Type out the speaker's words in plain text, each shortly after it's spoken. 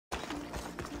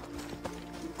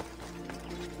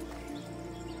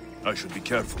I should be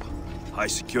careful. High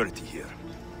security here.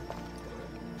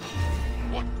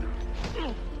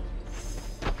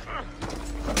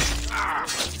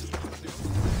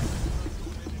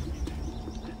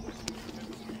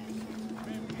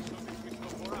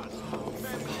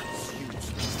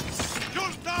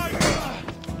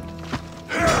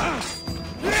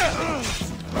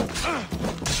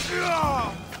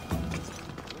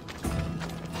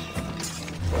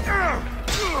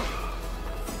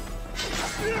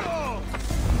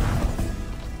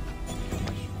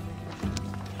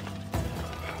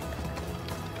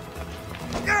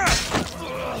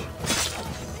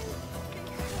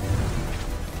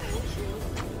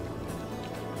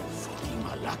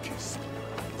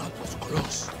 That was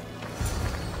close.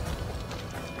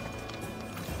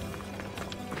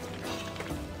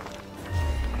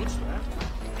 What's that?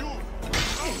 You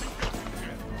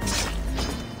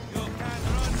can't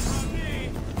run from me!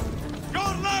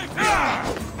 Your life!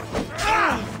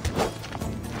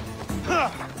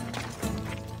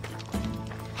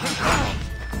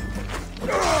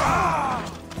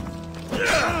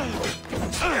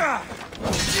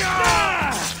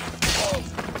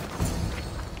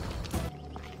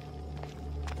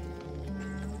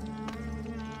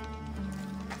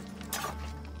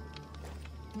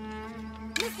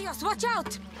 Watch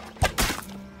out!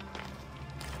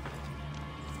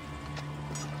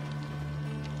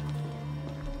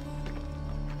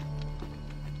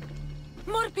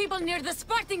 More people near the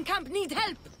Spartan camp need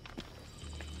help!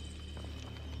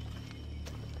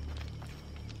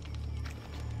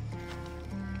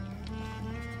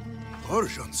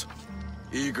 Persians?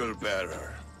 Eagle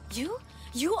Bearer. You?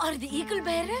 You are the Eagle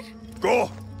Bearer? Go!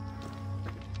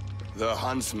 The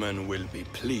huntsman will be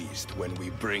pleased when we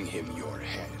bring him your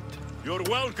head. You're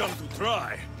welcome to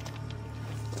try.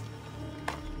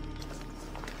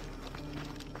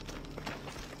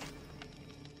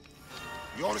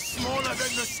 You're smaller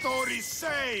than the stories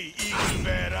say, Eagle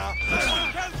Bearer.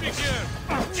 Help me here!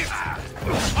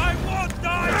 I won't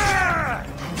die!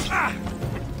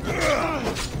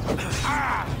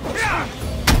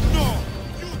 No!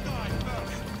 You die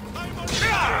first! I'm on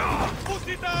Put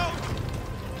it down!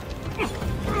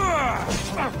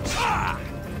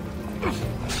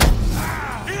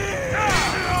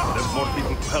 There's more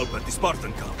people to help at the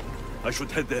Spartan camp. I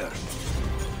should head there.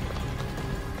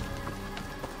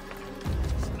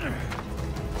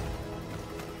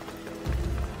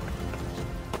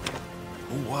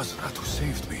 Who was that who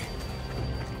saved me?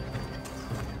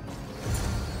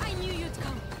 I knew you'd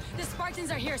come. The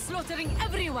Spartans are here slaughtering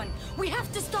everyone. We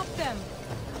have to stop them.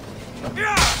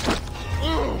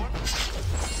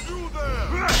 You there!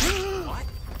 What?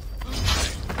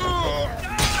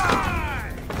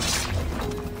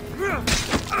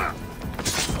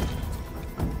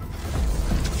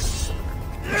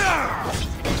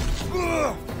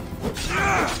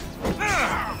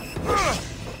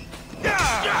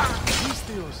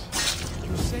 Mistios,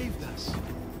 you saved us.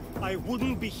 I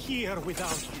wouldn't be here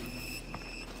without you.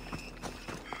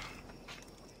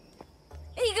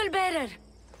 Eagle Bearer!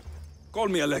 Call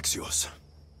me Alexios.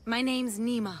 My name's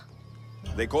Nima.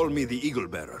 They call me the Eagle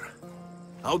Bearer.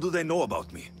 How do they know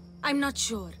about me? I'm not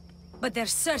sure, but they're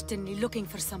certainly looking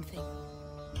for something.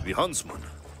 The Huntsman.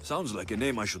 Sounds like a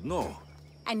name I should know.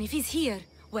 And if he's here,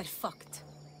 we're fucked.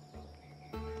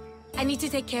 I need to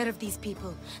take care of these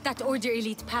people. That Order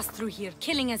elite passed through here,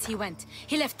 killing as he went.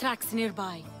 He left tracks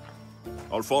nearby.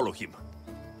 I'll follow him.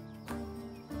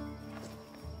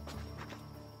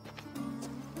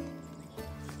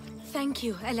 Thank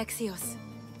you, Alexios.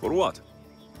 For what?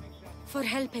 For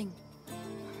helping.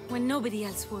 When nobody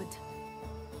else would.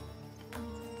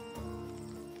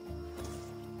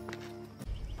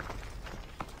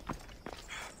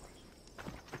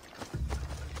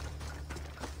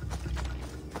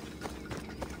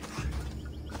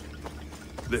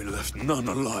 They left none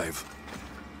alive.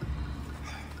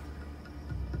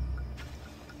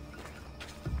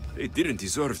 They didn't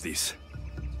deserve this.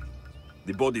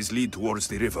 The bodies lead towards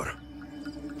the river.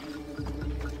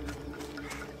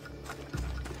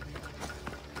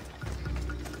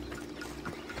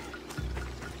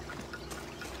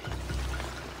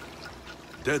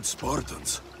 Dead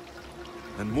Spartans.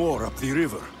 And more up the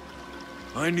river.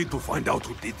 I need to find out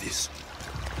who did this.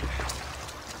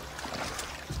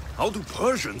 How do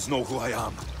Persians know who I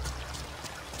am?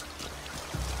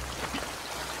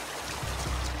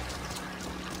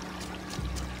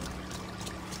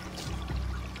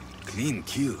 Clean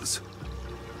kills.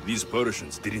 These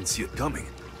Persians didn't see it coming.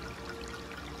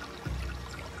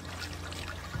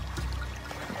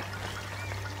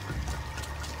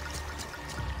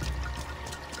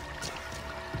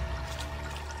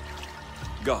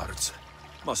 Guards.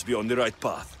 Must be on the right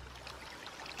path.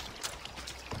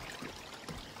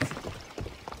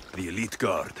 The elite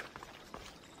guard.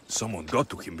 Someone got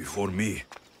to him before me.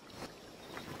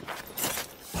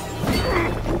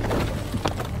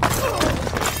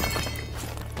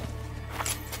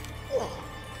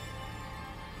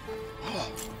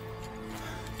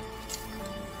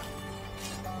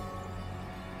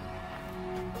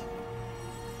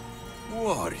 Who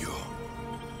are you?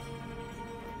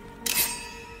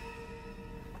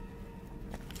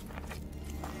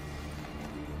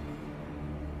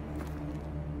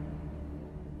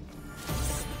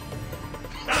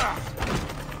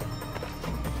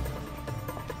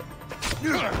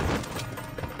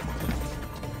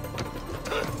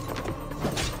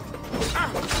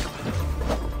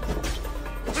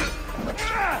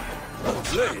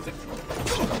 Blade.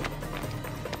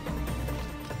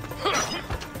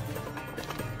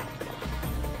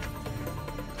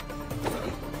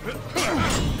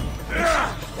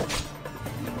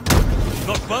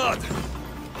 Not bad.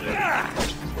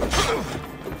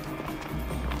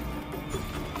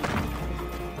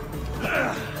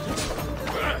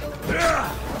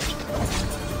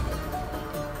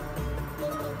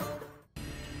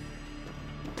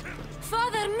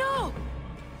 Father, no!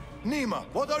 Nima,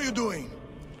 what are you doing?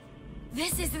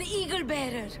 This is the Eagle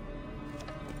Bearer.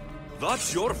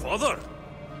 That's your father?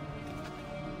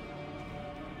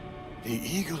 The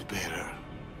Eagle Bearer.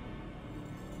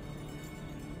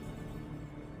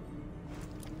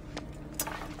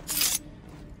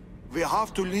 We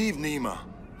have to leave, Nima.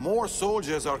 More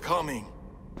soldiers are coming.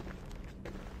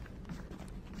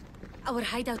 Our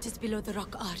hideout is below the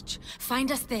rock arch.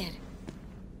 Find us there.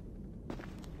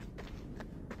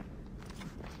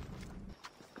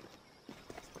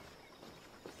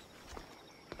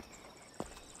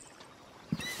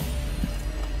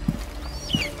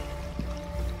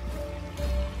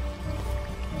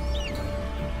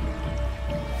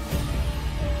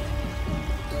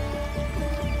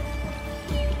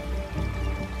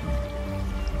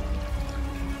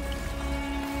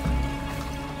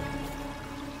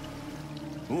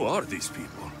 Who are these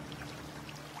people?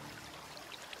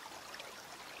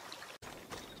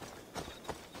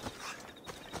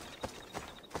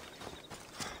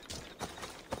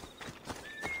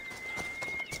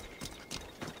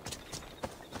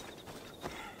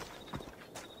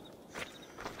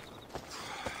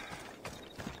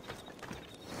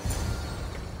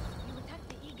 You attacked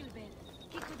the Eagle Bearer.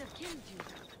 He could have killed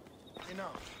you.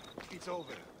 Enough. It's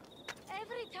over.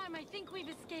 Every time I think we've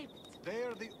escaped.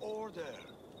 They're the Order.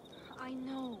 I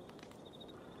know.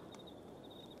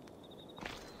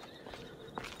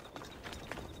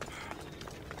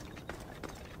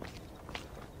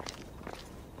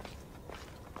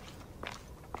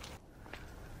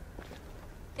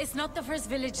 It's not the first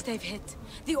village they've hit.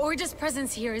 The Order's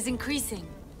presence here is increasing.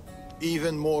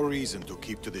 Even more reason to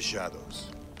keep to the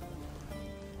shadows.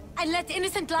 And let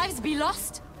innocent lives be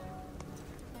lost?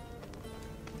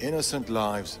 Innocent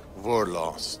lives were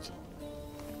lost.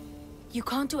 You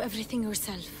can't do everything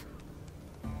yourself.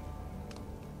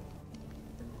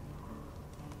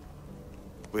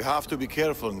 We have to be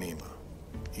careful, Nima.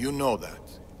 You know that.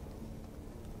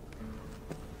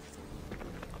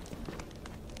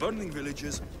 Burning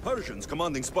villages, Persians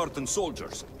commanding Spartan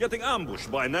soldiers, getting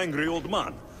ambushed by an angry old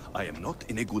man. I am not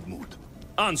in a good mood.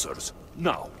 Answers,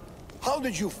 now. How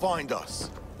did you find us?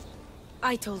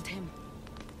 I told him.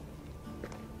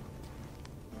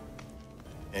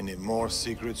 Any more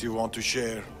secrets you want to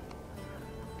share?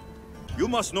 You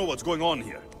must know what's going on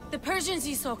here. The Persians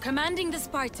you saw commanding the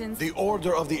Spartans... The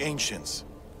Order of the Ancients.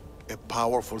 A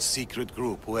powerful secret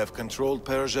group who have controlled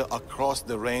Persia across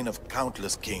the reign of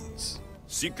countless kings.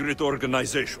 Secret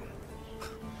organization.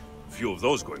 Few of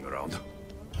those going around.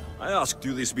 I asked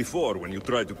you this before when you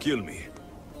tried to kill me.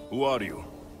 Who are you?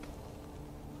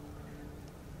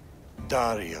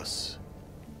 Darius.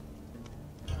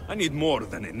 I need more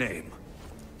than a name.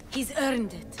 He's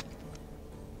earned it.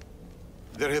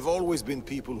 There have always been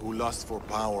people who lust for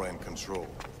power and control.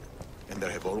 And there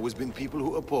have always been people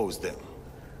who oppose them.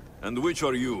 And which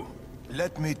are you?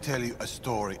 Let me tell you a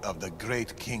story of the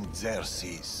great King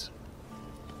Xerxes.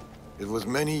 It was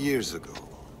many years ago,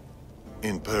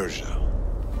 in Persia.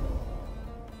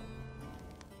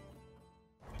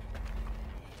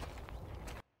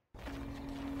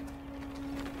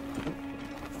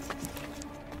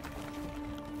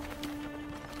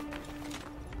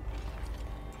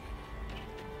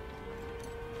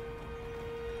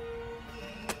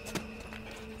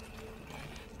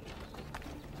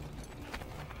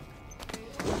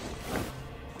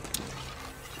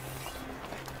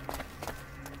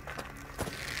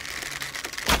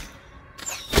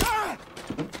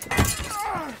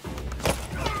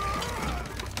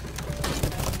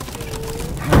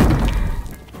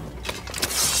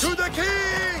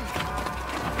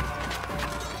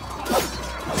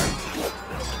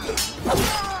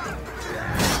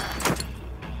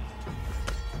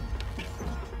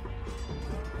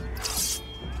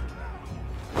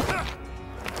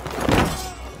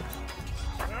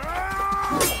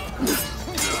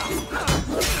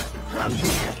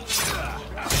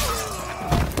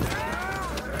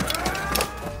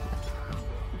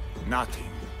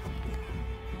 Nothing.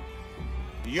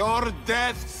 Your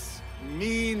deaths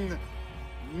mean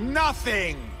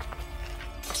nothing!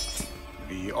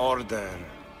 The Order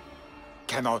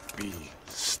cannot be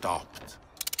stopped.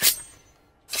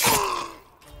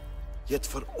 Yet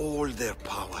for all their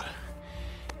power,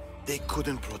 they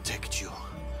couldn't protect you.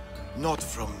 Not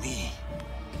from me.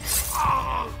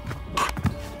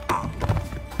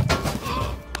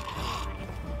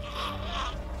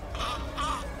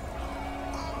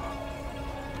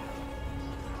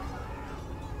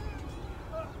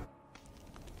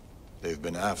 They've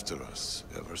been after us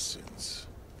ever since.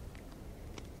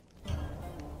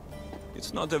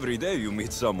 It's not every day you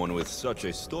meet someone with such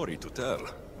a story to tell.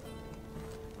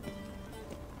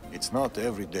 It's not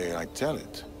every day I tell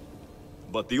it.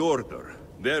 But the Order,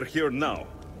 they're here now,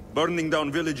 burning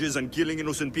down villages and killing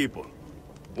innocent people.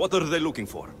 What are they looking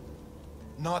for?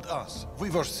 Not us. We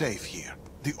were safe here.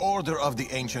 The Order of the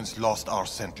Ancients lost our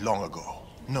scent long ago.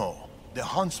 No, the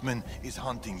Huntsman is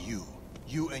hunting you.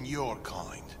 You and your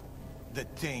kind. The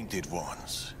Tainted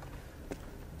Ones.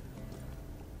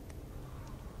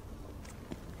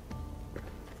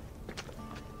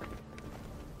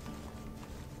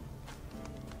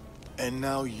 And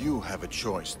now you have a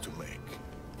choice to make.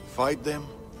 Fight them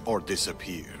or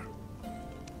disappear.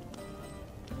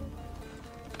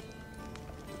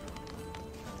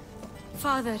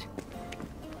 Father.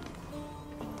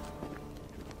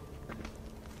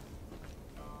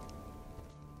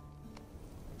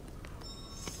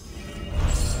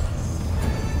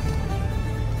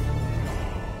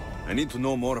 I need to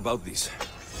know more about this.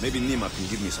 Maybe Nima can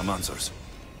give me some answers.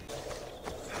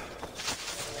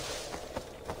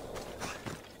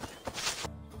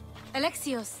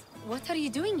 Alexios, what are you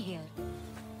doing here?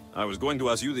 I was going to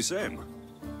ask you the same.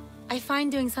 I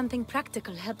find doing something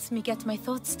practical helps me get my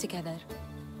thoughts together.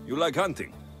 You like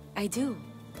hunting? I do.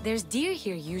 There's deer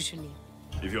here usually.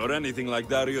 If you're anything like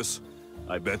Darius,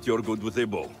 I bet you're good with a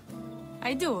bow.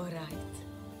 I do all right.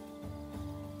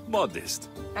 Modest.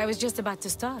 I was just about to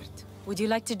start. Would you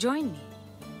like to join me?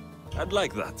 I'd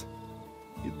like that.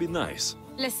 It'd be nice.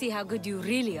 Let's see how good you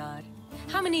really are.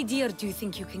 How many deer do you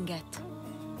think you can get?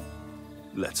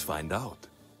 Let's find out.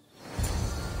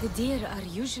 The deer are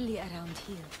usually around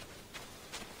here.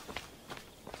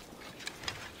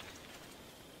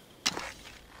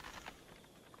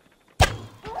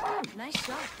 Nice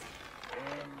shot.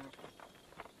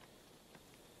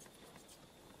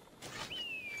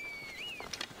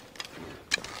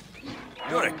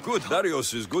 You're a good...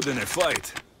 Darius is good in a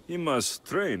fight. He must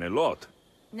train a lot.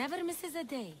 Never misses a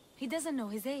day. He doesn't know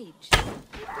his age.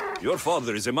 Your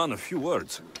father is a man of few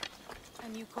words.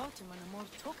 And you caught him on a more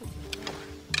talkative way.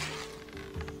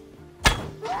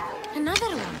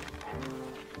 Another one!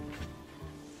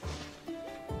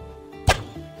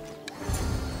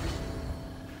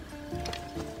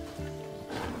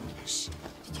 Shh!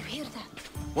 Did you hear that?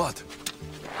 What?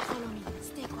 Follow me.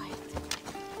 Stay quiet.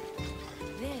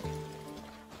 There.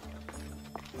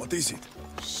 What is it?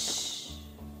 Shh.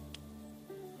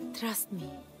 Trust me.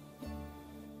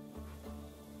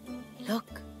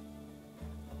 Look.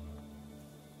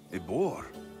 A boar?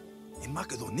 In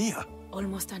Macedonia?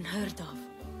 Almost unheard of.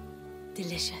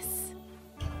 Delicious.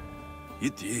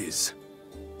 It is.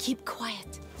 Keep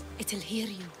quiet. It'll hear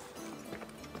you.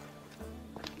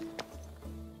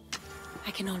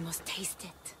 I can almost taste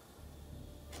it.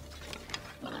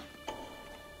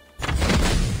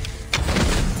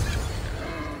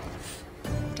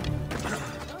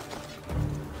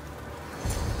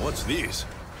 What's this?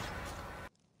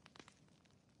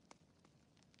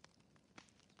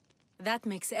 That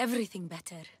makes everything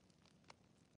better.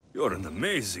 You're an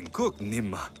amazing cook,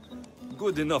 Nima.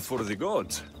 Good enough for the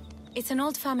gods. It's an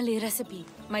old family recipe.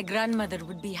 My grandmother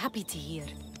would be happy to hear.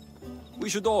 We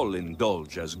should all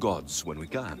indulge as gods when we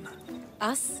can.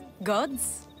 Us?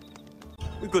 Gods?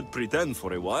 We could pretend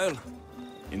for a while.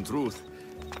 In truth,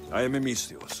 I am a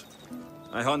Mystios.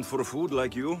 I hunt for food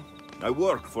like you. I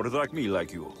work for Drachmi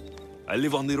like you. I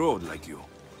live on the road like you.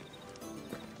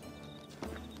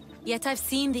 Yet I've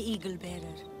seen the Eagle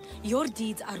Bearer. Your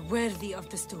deeds are worthy of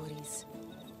the stories.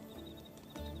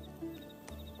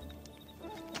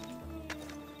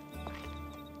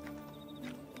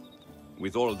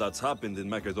 With all that's happened in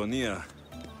Macedonia,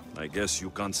 I guess you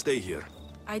can't stay here.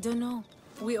 I don't know.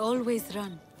 We always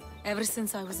run, ever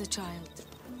since I was a child.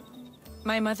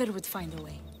 My mother would find a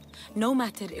way. No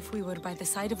matter if we were by the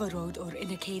side of a road or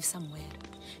in a cave somewhere.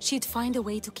 She'd find a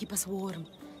way to keep us warm,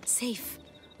 safe,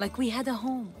 like we had a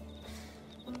home.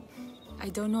 I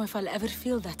don't know if I'll ever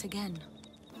feel that again.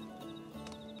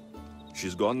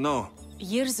 She's gone now.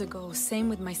 Years ago, same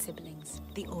with my siblings.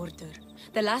 The Order.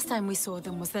 The last time we saw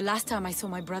them was the last time I saw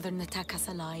my brother Natakas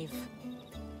alive.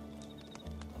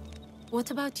 What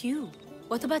about you?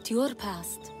 What about your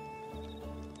past?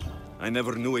 I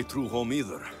never knew a true home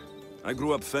either. I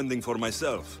grew up fending for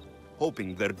myself,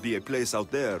 hoping there'd be a place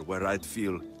out there where I'd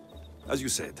feel, as you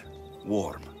said,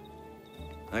 warm.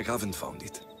 I haven't found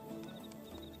it.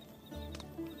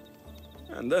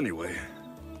 And anyway,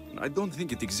 I don't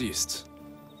think it exists.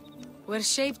 We're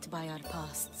shaped by our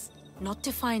pasts, not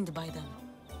defined by them.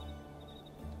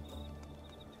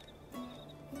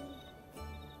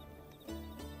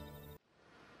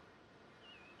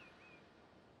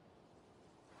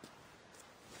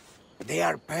 They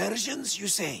are Persians, you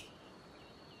say?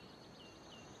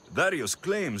 Darius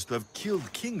claims to have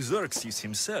killed King Xerxes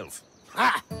himself.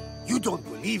 Ah! You don't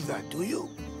believe that, do you?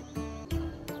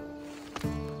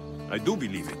 I do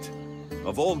believe it.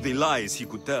 Of all the lies he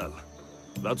could tell,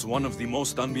 that's one of the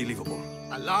most unbelievable.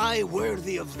 A lie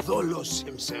worthy of Tholos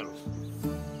himself.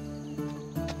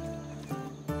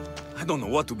 I don't know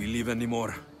what to believe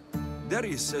anymore.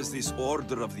 Darius says this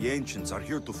Order of the Ancients are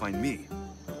here to find me.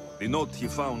 The note he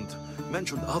found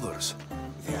mentioned others.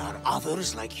 There are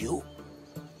others like you?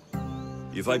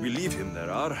 If I believe him,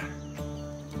 there are.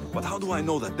 But how do I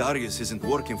know that Darius isn't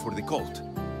working for the cult?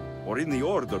 Or in the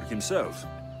Order himself?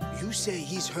 You say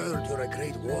he's heard you're a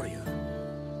great warrior.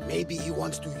 Maybe he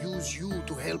wants to use you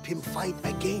to help him fight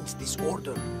against this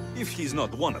Order. If he's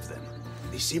not one of them.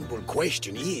 The simple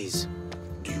question is,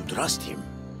 do you trust him?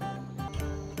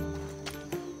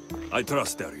 I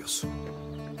trust Darius.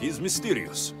 He's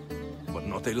mysterious, but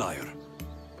not a liar.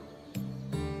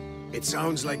 It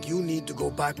sounds like you need to go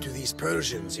back to these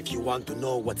Persians if you want to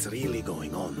know what's really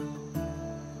going on.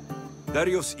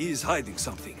 Darius is hiding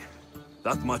something.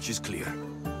 That much is clear.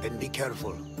 Then be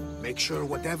careful. Make sure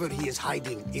whatever he is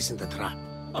hiding isn't a trap.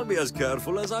 I'll be as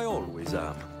careful as I always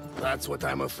am. That's what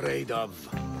I'm afraid of.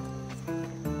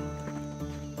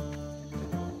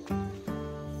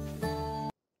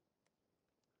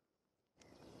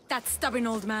 That stubborn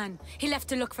old man. He left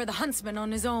to look for the huntsman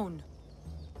on his own.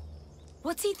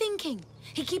 What's he thinking?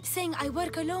 He keeps saying I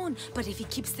work alone, but if he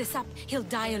keeps this up, he'll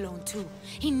die alone too.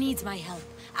 He needs my help.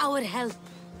 Our help.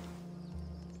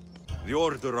 The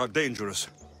Order are dangerous.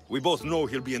 We both know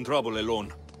he'll be in trouble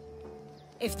alone.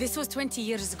 If this was 20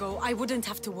 years ago, I wouldn't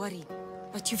have to worry.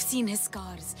 But you've seen his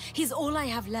scars. He's all I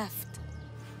have left.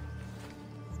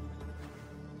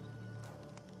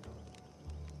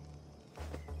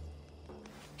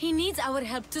 He needs our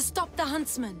help to stop the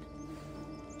huntsman.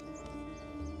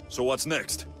 So what's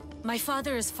next? My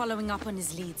father is following up on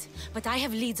his leads, but I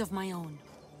have leads of my own.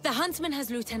 The huntsman has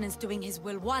lieutenants doing his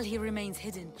will while he remains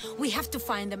hidden. We have to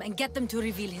find them and get them to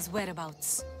reveal his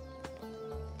whereabouts.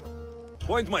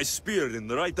 Point my spear in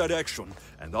the right direction,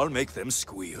 and I'll make them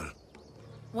squeal.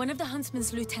 One of the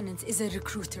huntsman's lieutenants is a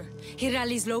recruiter. He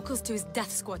rallies locals to his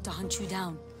death squad to hunt you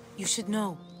down. You should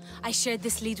know. I shared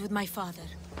this lead with my father.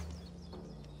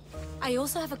 I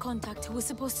also have a contact who was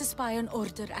supposed to spy on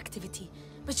Order activity,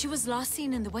 but she was last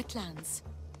seen in the wetlands.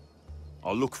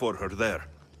 I'll look for her there.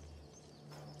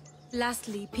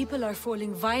 Lastly, people are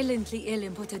falling violently ill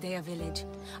in Potadea village.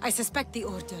 I suspect the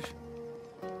Order.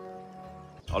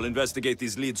 I'll investigate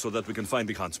these leads so that we can find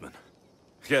the huntsman.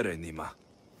 Here, Nima.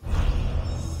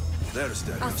 There's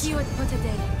Darius. I'll see you at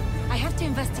Potadea. I have to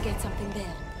investigate something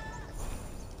there.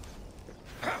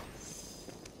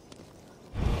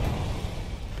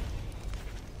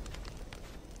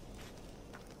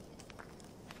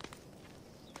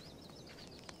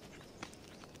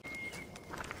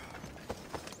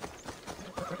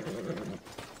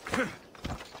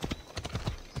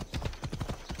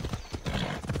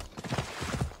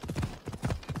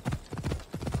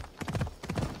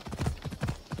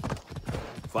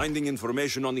 Finding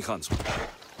information on the huntsman.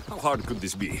 How hard could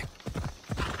this be?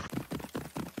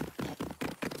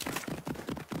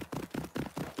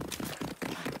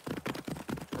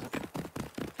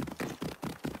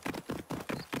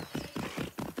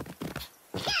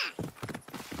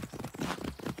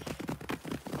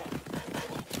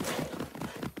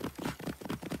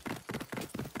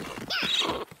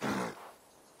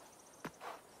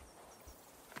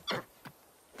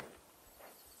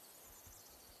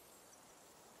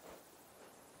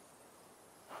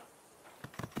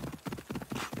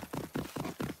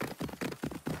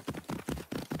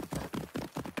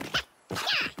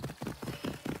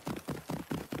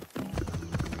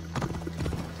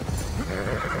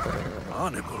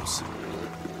 Animals.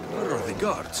 Where are the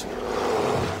guards?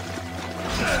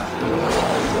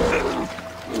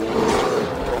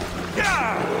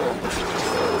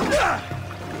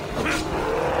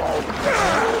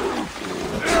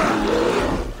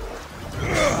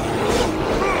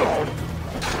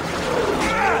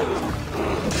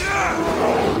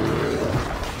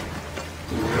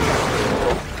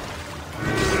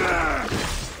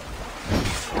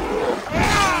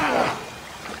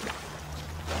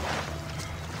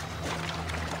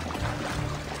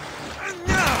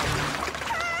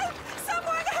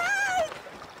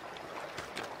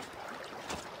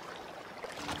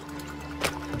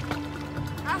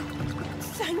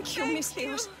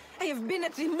 I have been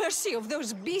at the mercy of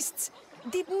those beasts.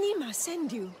 Did Nima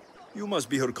send you? You must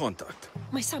be her contact.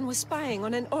 My son was spying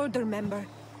on an Order member.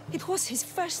 It was his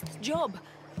first job,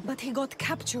 but he got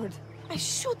captured. I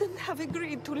shouldn't have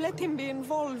agreed to let him be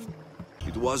involved.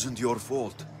 It wasn't your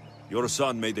fault. Your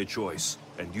son made a choice,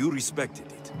 and you respected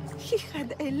it. He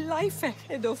had a life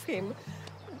ahead of him,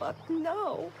 but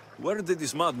now... Where did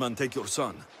this madman take your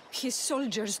son? His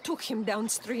soldiers took him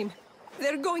downstream.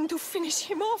 They're going to finish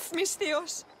him off,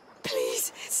 Misthios.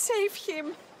 Please, save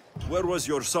him. Where was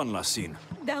your son last seen?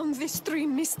 Down this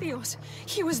stream, Misthios.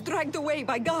 He was dragged away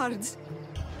by guards.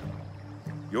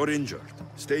 You're injured.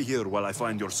 Stay here while I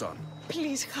find your son.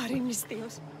 Please hurry,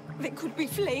 Misthios. They could be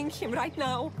flaying him right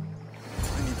now.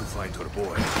 I need to find her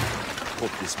boy.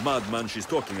 Hope this madman she's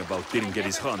talking about didn't get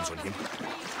his hands on him.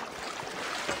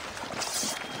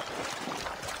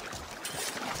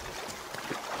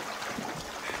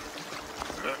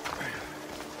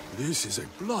 This is a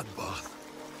bloodbath.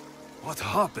 What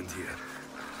happened here?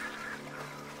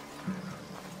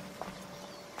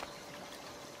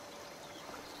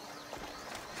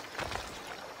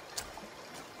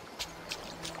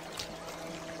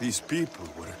 These people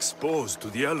were exposed to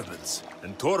the elements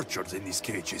and tortured in these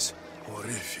cages.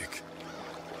 Horrific.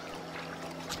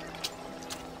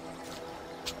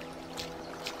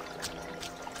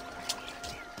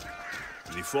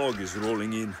 The fog is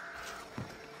rolling in.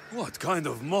 What kind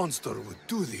of monster would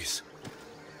do this?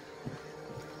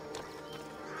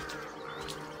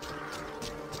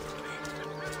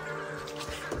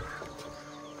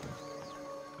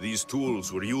 These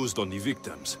tools were used on the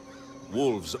victims.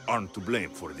 Wolves aren't to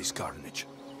blame for this carnage.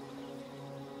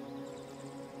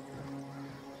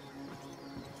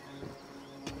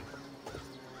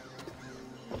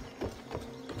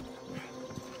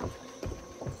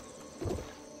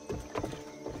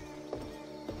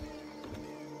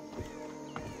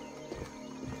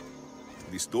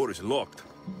 This door is locked,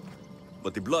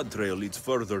 but the blood trail leads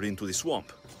further into the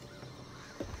swamp.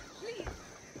 Please,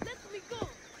 let me go.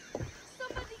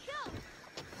 Somebody help.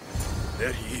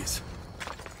 There he is.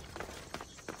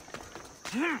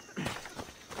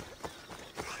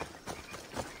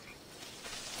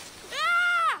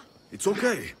 It's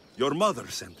okay. Your mother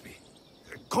sent me.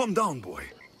 Calm down, boy.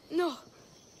 No,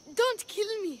 don't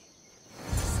kill me.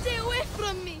 Stay away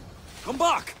from me. Come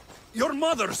back! Your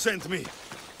mother sent me!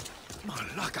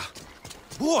 Malaka!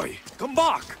 Boy, come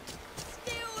back!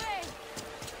 Stay away.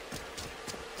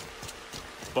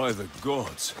 By the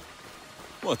gods.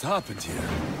 What happened here?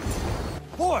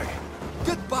 Boy!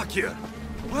 Get back here!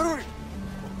 Where are you?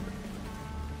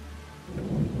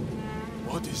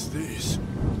 What is this?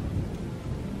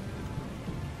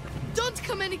 Don't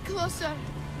come any closer.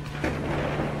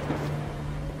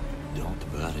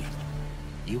 Don't worry.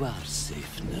 You are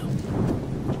safe now.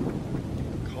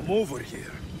 Come over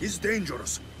here. He's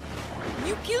dangerous.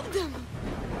 You killed them.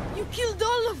 You killed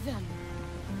all of them.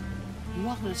 You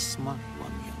are a smart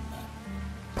one, young man.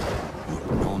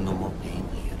 You'll know no more pain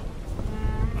here.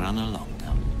 Run along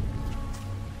now.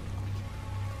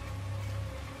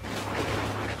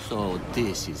 So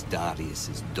this is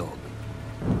Darius's dog.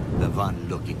 The one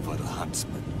looking for the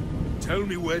huntsman. Tell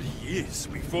me where he is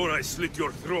before I slit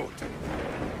your throat.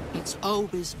 It's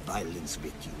always violence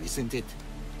with you, isn't it?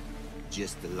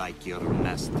 Just like your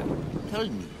master. Tell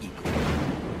me, Igor.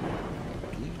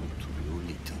 Do you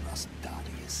truly trust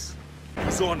Darius?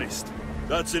 He's honest.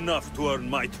 That's enough to earn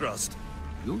my trust.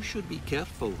 You should be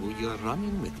careful who you're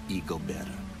running with, Ego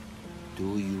Bearer.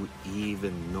 Do you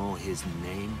even know his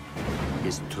name?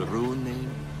 His true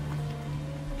name?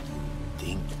 Do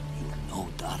you think you know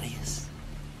Darius?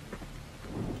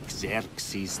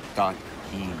 Xerxes thought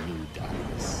he knew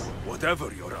Darius.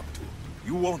 Whatever you're up to,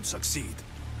 you won't succeed.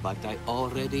 But I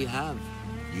already have.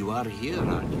 You are here,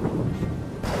 aren't you?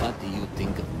 What do you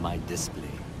think of my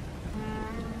display?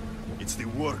 It's the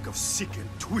work of sick and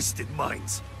twisted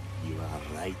minds. You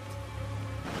are right.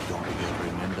 Don't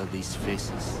you remember these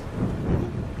faces?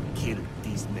 Who killed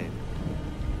these men?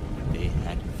 They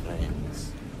had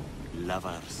friends,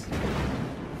 lovers,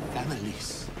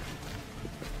 families.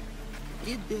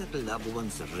 Did their loved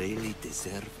ones really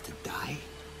deserve to die?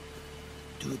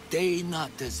 Do they not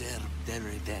deserve their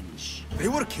revenge? They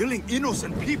were killing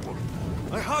innocent people.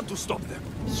 I had to stop them.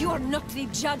 You're not the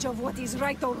judge of what is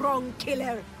right or wrong,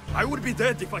 killer. I would be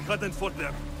dead if I hadn't fought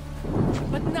them.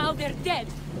 But now they're dead.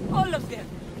 All of them.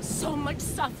 So much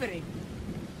suffering.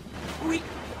 We're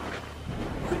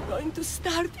going to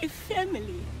start a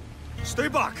family. Stay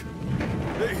back!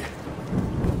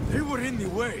 They were in the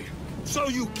way. So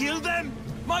you killed them?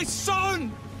 My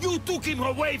son! You took him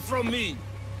away from me!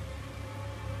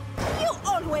 You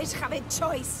always have a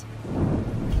choice.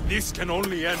 This can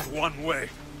only end one way.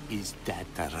 Is that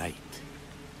right?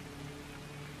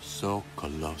 So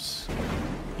close.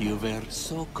 You were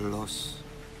so close.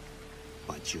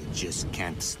 But you just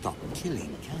can't stop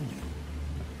killing, can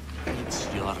you?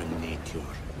 It's your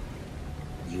nature.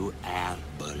 You are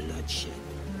bloodshed.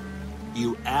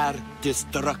 You are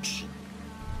destruction.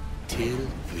 Till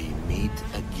we meet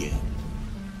again,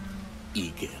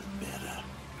 Eagle Bearer.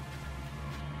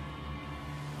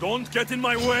 Don't get in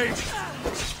my way!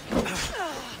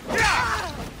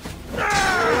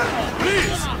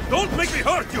 Please! Don't make me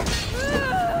hurt you!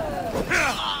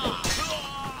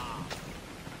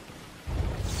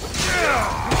 You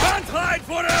can't hide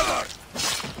forever!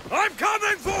 I'm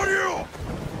coming for you!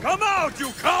 Come out,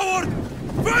 you coward!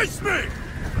 Face me!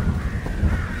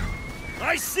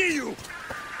 I see you!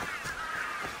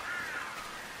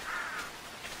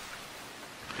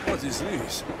 What is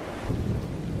this?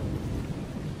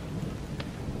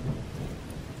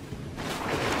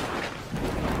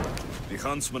 The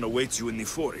huntsman awaits you in the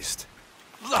forest.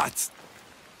 That's...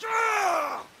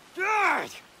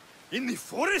 In the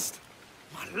forest?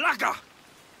 Malaga!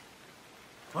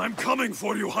 I'm coming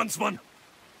for you, huntsman!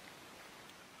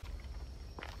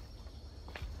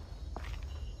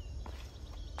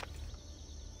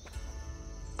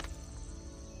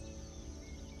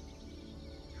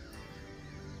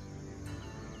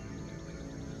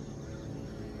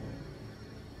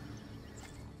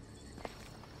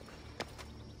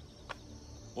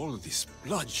 All this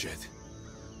bloodshed,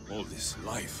 all this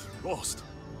life lost.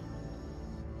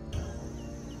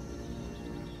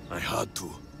 I had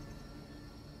to.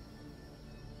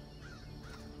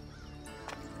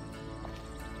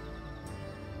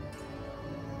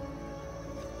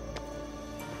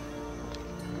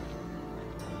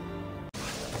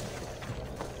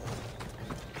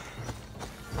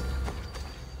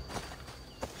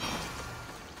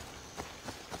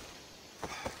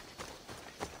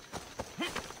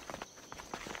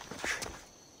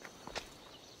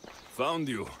 Found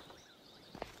you.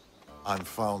 I'm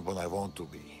found when I want to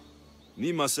be.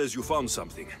 Nima says you found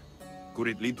something. Could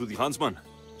it lead to the huntsman?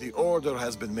 The Order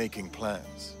has been making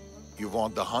plans. You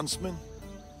want the huntsman?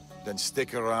 Then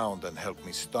stick around and help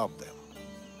me stop them.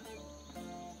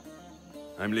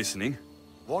 I'm listening.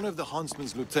 One of the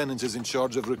huntsman's lieutenants is in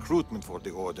charge of recruitment for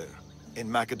the Order,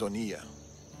 in Macedonia.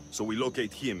 So we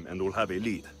locate him and we'll have a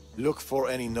lead. Look for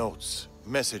any notes,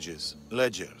 messages,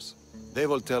 ledgers. They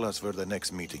will tell us where the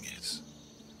next meeting is.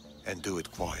 And do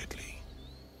it quietly.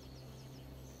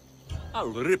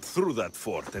 I'll rip through that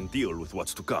fort and deal with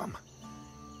what's to come.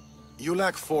 You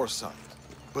lack foresight,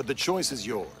 but the choice is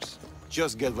yours.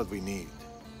 Just get what we need.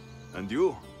 And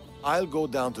you? I'll go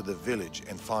down to the village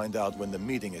and find out when the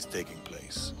meeting is taking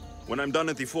place. When I'm done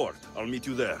at the fort, I'll meet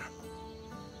you there.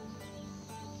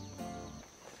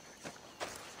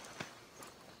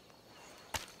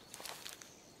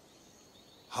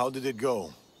 How did it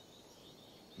go?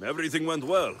 Everything went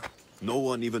well. No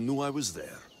one even knew I was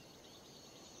there.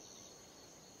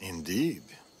 Indeed.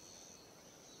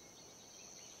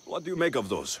 What do you make of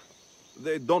those?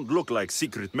 They don't look like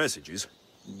secret messages.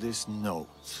 This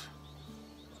note.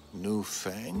 New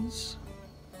fangs?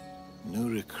 New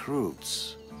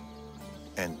recruits?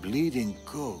 And bleeding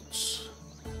goats.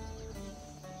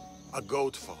 A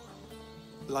goat farm.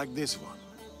 Like this one.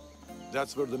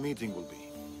 That's where the meeting will be.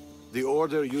 The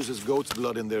Order uses goat's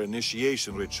blood in their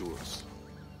initiation rituals.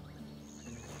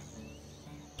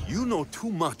 You know too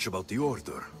much about the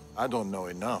Order. I don't know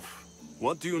enough.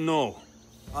 What do you know?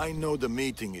 I know the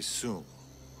meeting is soon.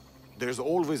 There's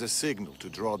always a signal to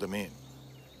draw them in.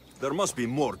 There must be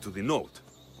more to the note.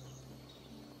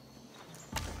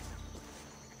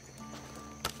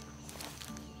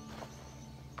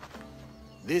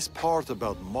 This part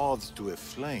about moths to a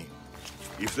flame.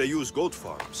 If they use goat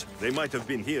farms, they might have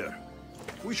been here.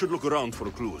 We should look around for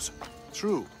clues.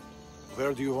 True.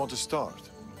 Where do you want to start?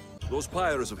 Those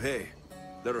pyres of hay.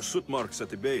 There are soot marks at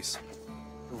the base.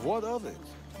 What of it?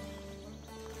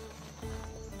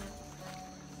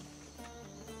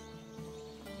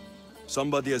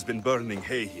 Somebody has been burning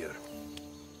hay here.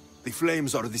 The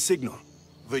flames are the signal.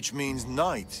 Which means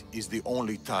night is the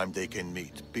only time they can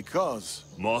meet, because...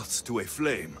 Moths to a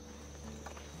flame.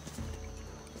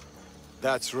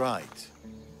 That's right.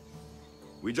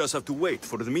 We just have to wait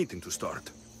for the meeting to start.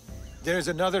 There's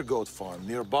another goat farm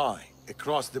nearby,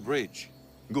 across the bridge.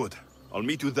 Good. I'll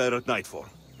meet you there at nightfall.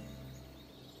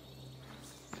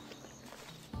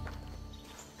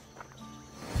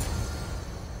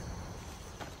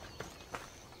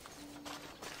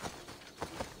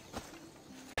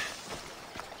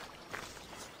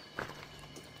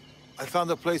 I found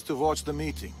a place to watch the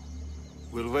meeting.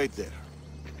 We'll wait there.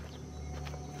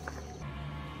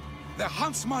 The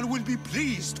huntsman will be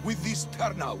pleased with this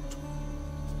turnout.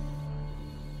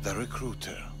 The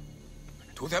recruiter.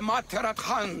 To the matter at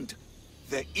hand,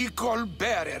 the Eagle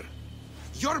Bearer.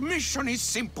 Your mission is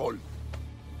simple.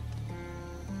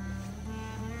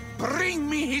 Bring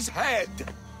me his head!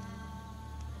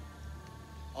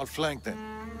 I'll flank them.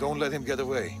 Don't let him get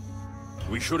away.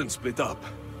 We shouldn't split up.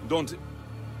 Don't...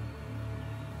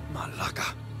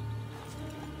 Malaka.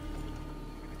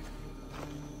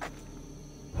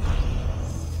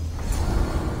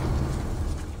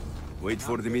 Wait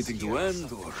for the meeting to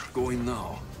end, or go in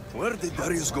now? Where did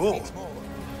Darius go?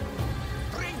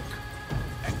 Drink,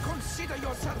 and consider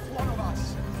yourself one of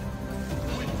us.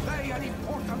 You will play an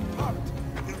important part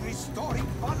in restoring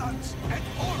balance and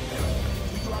order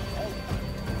to your home.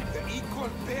 The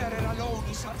Eagle Bearer alone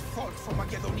is at fault for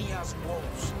Macedonia's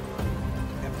woes.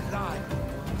 The blood,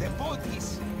 the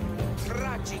bodies,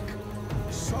 tragic.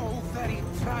 So very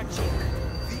tragic.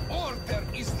 The order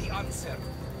is the answer.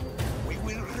 We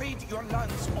will rid your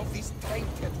lands of this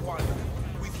tainted one.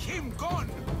 With him gone,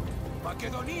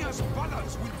 Macedonia's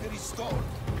balance will be restored.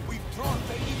 We've drawn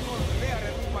the Eagle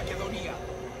Bearer to Macedonia.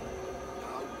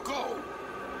 Now go!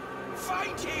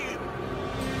 Find him!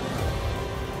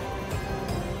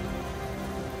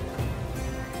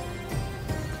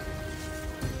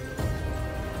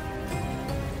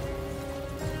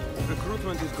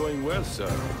 Recruitment is going well,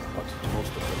 sir, but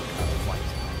most of them can't fight.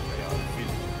 They are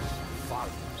villagers,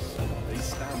 farmers. They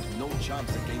stand no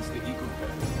chance against the Eagle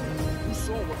Bearer. You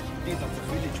saw what he did at the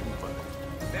village we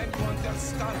burned. Then you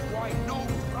understand why no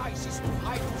price is too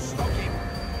high to stop him.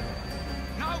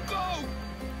 Now go!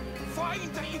 Find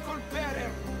the Eagle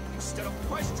Bearer instead of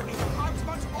questioning the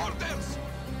huntsman's orders!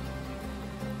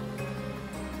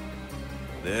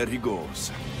 There he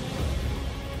goes.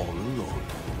 All alone.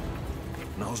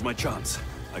 Now's my chance.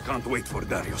 I can't wait for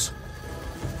Darius.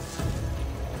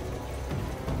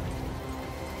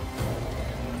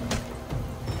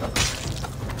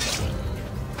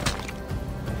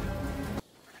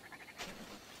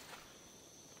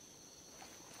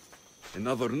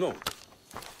 Another note.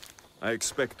 I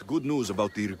expect good news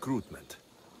about the recruitment.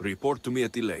 Report to me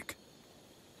at the lake.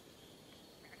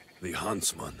 The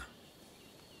huntsman.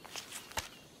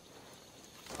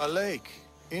 A lake.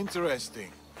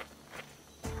 Interesting.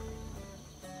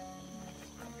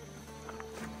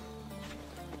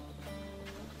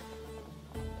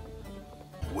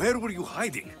 Where were you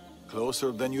hiding?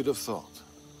 Closer than you'd have thought.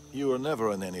 You were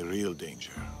never in any real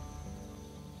danger.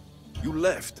 You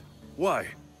left. Why?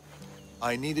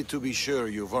 I needed to be sure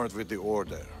you weren't with the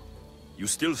Order. You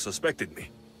still suspected me.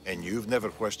 And you've never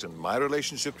questioned my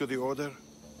relationship to the Order?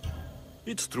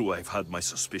 It's true I've had my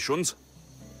suspicions.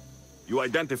 You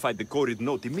identified the coded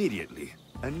note immediately,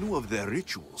 and knew of their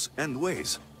rituals and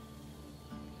ways.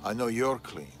 I know you're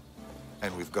clean,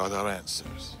 and we've got our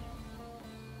answers.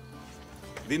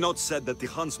 The note said that the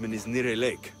huntsman is near a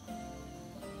lake.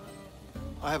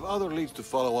 I have other leads to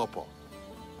follow up on,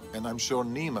 and I'm sure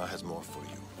Nima has more for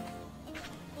you.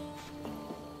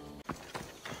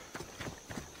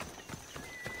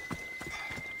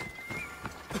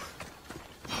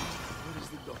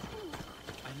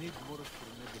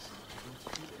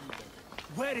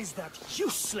 Where is that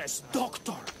useless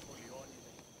doctor?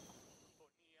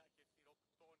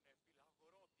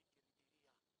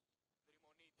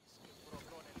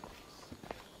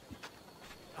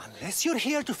 Unless you're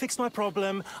here to fix my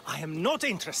problem, I am not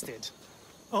interested.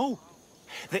 Oh,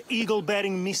 the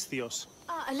eagle-bearing Misthios.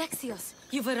 Alexios,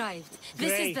 you've arrived.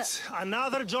 Great. This is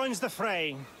Another joins the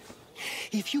fray.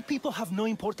 If you people have no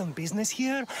important business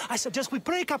here, I suggest we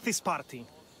break up this party.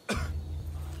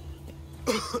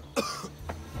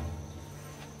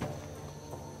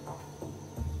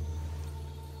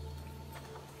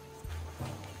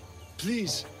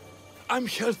 Please, I'm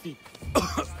healthy.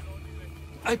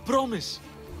 I promise.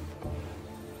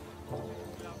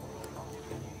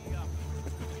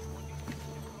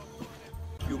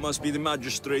 You must be the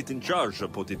magistrate in charge,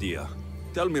 Potidia.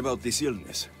 Tell me about this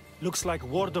illness. Looks like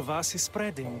word of us is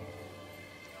spreading.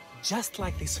 Just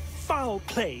like this foul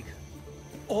plague.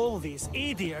 All these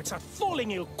idiots are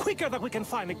falling ill quicker than we can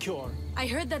find a cure. I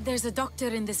heard that there's a doctor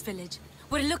in this village.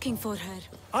 We're looking for her.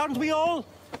 Aren't we all?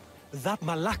 That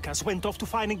Malakas went off to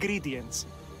find ingredients.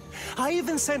 I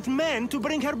even sent men to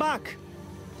bring her back.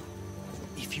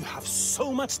 If you have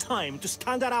so much time to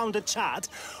stand around and chat,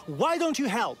 why don't you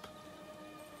help?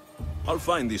 I'll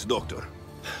find this doctor.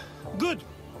 Good.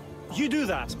 You do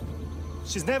that.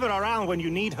 She's never around when you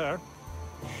need her.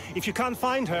 If you can't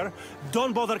find her,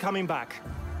 don't bother coming back.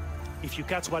 If you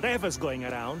catch whatever's going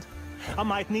around, I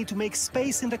might need to make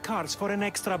space in the carts for an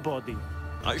extra body.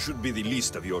 I should be the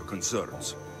least of your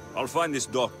concerns. I'll find this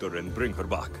doctor and bring her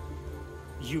back.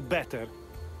 You better.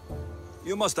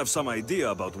 You must have some idea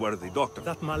about where the doctor...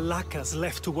 That Malaka's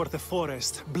left toward the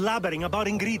forest, blabbering about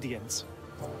ingredients.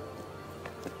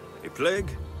 A plague,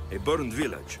 a burned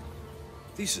village.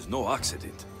 This is no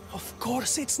accident. Of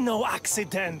course it's no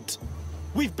accident.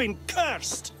 We've been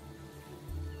cursed.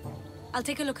 I'll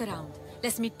take a look around.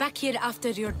 Let's meet back here after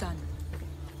you're done.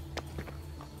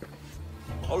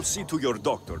 I'll see to your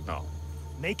doctor now.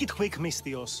 Make it quick,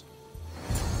 Misthios.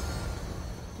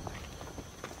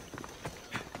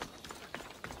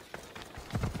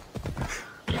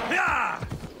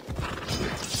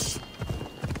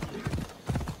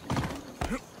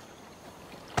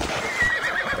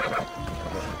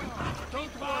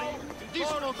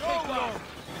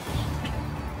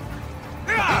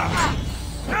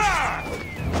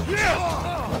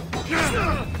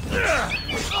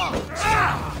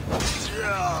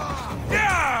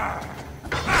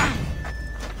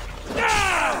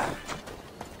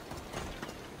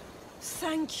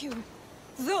 Thank you.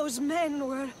 Those men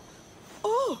were...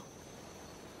 Oh!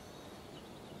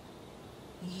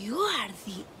 You are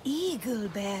the Eagle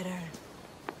Bearer.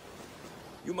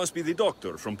 You must be the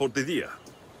doctor from Portedilla.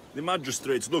 The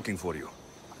magistrate's looking for you.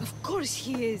 Of course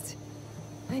he is.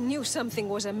 I knew something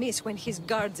was amiss when his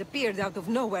guards appeared out of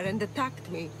nowhere and attacked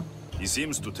me. He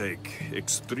seems to take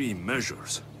extreme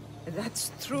measures.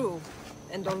 That's true.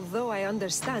 And although I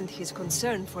understand his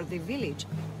concern for the village,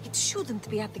 it shouldn't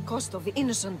be at the cost of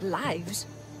innocent lives.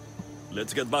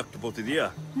 Let's get back to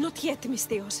Portedilla. Not yet,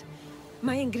 Misthios.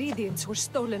 My ingredients were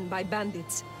stolen by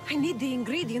bandits. I need the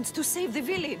ingredients to save the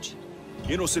village.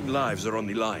 Innocent lives are on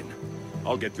the line.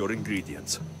 I'll get your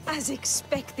ingredients. As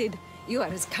expected. You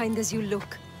are as kind as you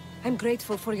look. I'm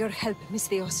grateful for your help,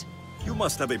 Misthios. You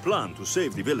must have a plan to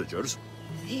save the villagers.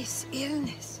 This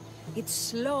illness, it's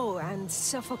slow and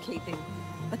suffocating.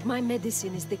 But my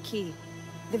medicine is the key.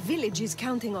 The village is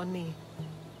counting on me.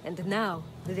 And now,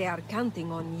 they are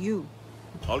counting on you.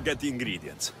 I'll get the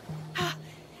ingredients.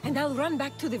 And I'll run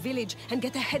back to the village and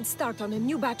get a head start on a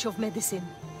new batch of medicine.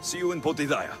 See you in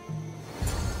Portedilla.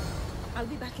 I'll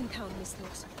be back in town,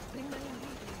 Misthios. Bring my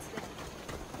ingredients there.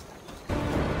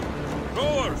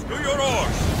 Rowers, do your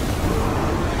oars!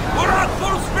 We're at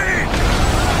full speed!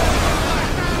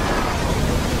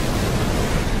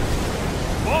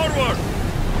 Forward!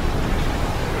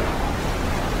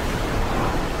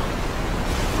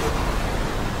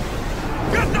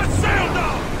 Get that sail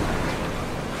down!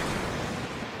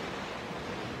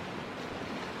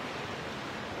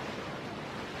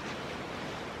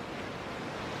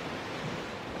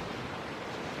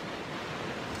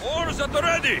 Oars at the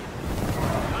ready!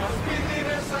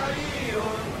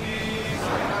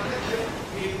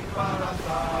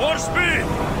 More speed!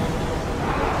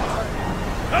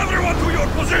 Everyone to your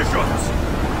positions!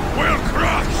 We'll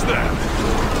crush them!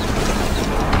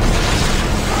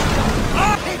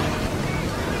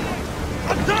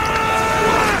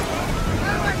 Attack!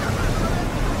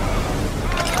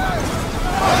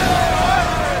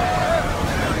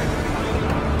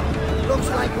 Looks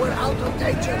like we're out of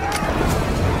danger.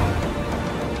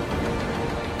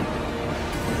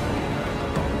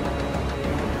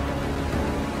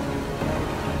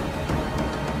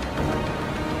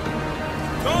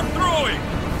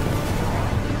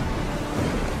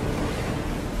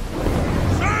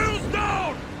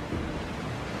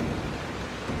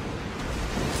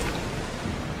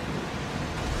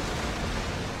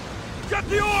 Get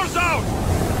the oars out!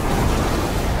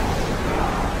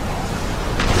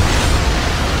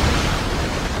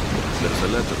 There's a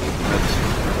letter with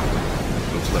medicine.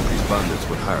 Looks like these bandits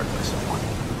were hired by someone.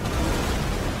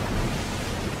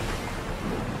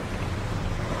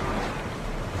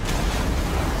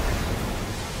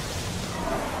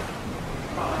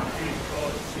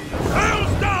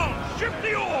 Sails down! Ship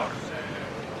the oars!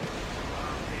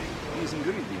 These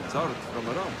ingredients aren't from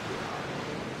around here.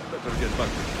 Better get back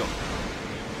to the doctor.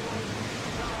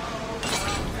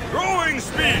 Rowing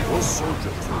speed! Those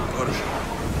soldiers from Persia.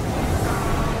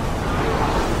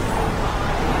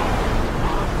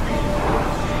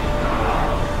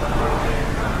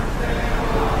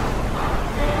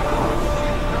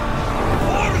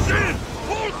 Oars in!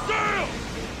 Full sail!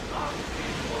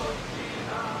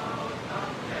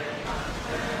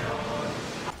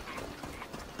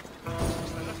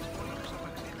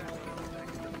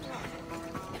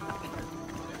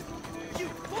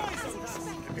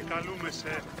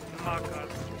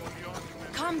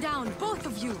 Calm down, both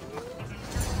of you!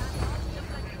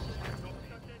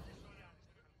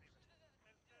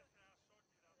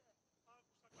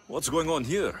 What's going on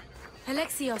here?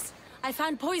 Alexios, I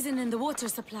found poison in the water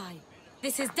supply.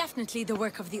 This is definitely the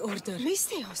work of the Order.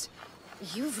 Misthios,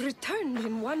 You've returned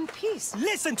in one piece.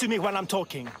 Listen to me when I'm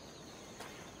talking.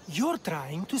 You're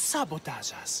trying to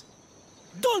sabotage us.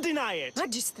 Don't deny it!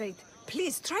 Magistrate,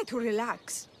 please try to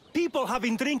relax. People have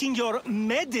been drinking your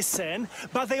medicine,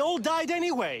 but they all died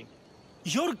anyway.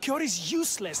 Your cure is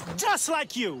useless, just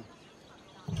like you!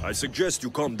 I suggest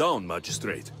you calm down,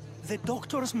 Magistrate. The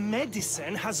doctor's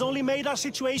medicine has only made our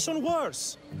situation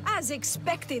worse. As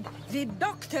expected, the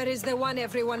doctor is the one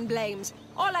everyone blames.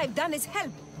 All I've done is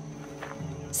help.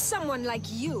 Someone like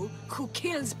you, who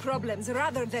kills problems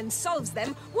rather than solves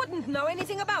them, wouldn't know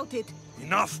anything about it.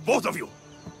 Enough, both of you!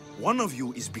 One of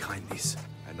you is behind this,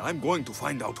 and I'm going to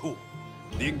find out who.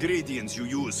 The ingredients you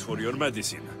use for your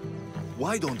medicine.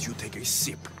 Why don't you take a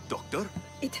sip, Doctor?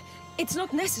 It's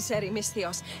not necessary,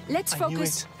 Misthios. Let's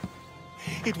focus... I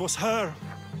knew it. It was her.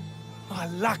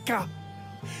 Malaka!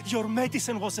 Your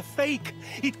medicine was a fake.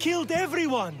 It killed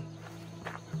everyone.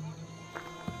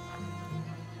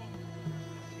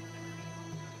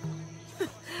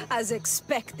 As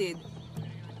expected.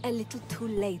 A little too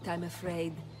late, I'm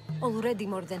afraid. Already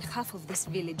more than half of this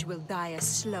village will die a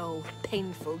slow,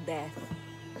 painful death.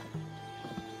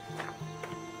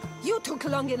 You took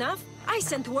long enough. I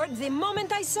sent word the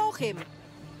moment I saw him.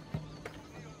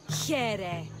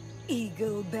 Here,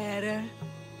 eagle bearer.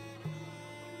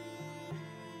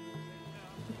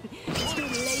 Too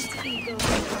late, eagle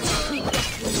bearer. We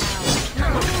get you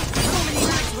now. So many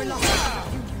lives were lost.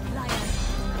 You liar.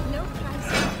 No price.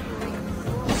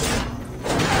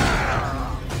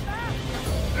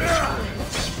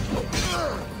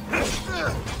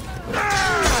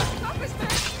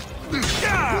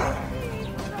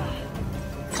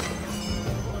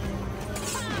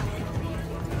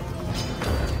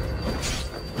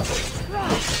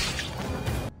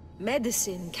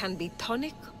 Medicine can be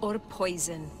tonic or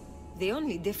poison. The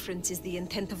only difference is the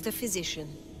intent of the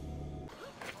physician.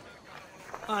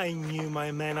 I knew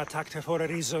my men attacked her for a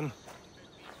reason.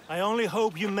 I only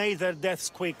hope you made their deaths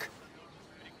quick.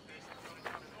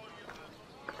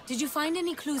 Did you find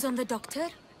any clues on the doctor?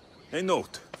 A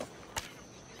note.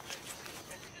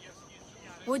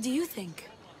 What do you think?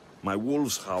 My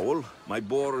wolves howl, my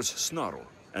boars snarl,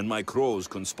 and my crows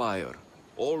conspire.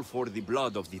 All for the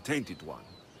blood of the Tainted One.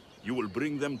 You will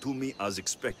bring them to me as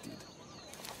expected.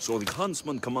 So the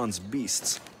huntsman commands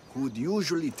beasts, who would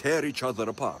usually tear each other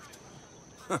apart.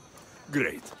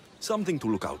 Great. Something to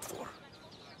look out for.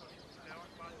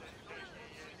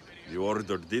 The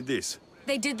Order did this.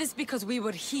 They did this because we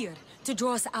were here, to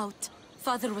draw us out.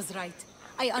 Father was right.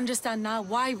 I understand now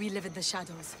why we live in the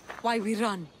shadows, why we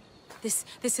run. This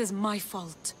is my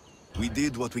fault. We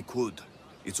did what we could.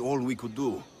 It's all we could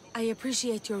do. I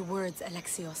appreciate your words,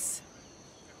 Alexios.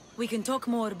 We can talk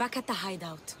more back at the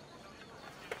hideout.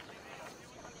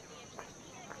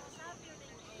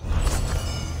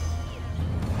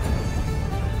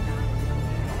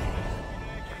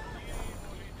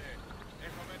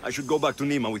 I should go back to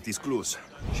Nima with these clues.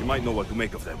 She might know what to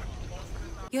make of them.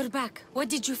 You're back. What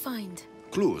did you find?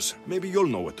 Clues. Maybe you'll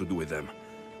know what to do with them.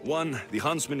 1, the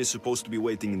huntsman is supposed to be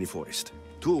waiting in the forest.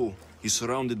 2, he's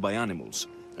surrounded by animals.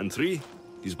 And 3,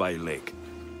 he's by a lake.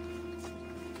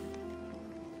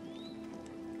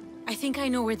 I think I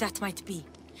know where that might be.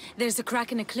 There's a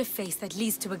crack in a cliff face that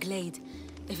leads to a glade.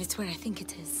 If it's where I think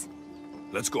it is.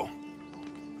 Let's go.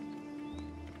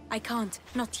 I can't.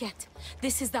 Not yet.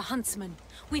 This is the huntsman.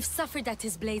 We've suffered at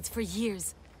his blades for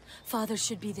years. Father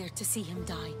should be there to see him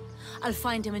die. I'll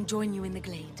find him and join you in the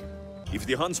glade. If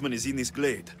the huntsman is in this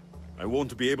glade, I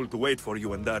won't be able to wait for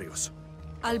you and Darius.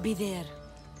 I'll be there.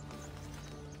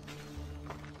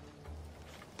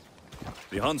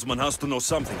 The huntsman has to know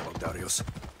something about Darius.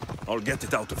 I'll get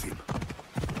it out of him.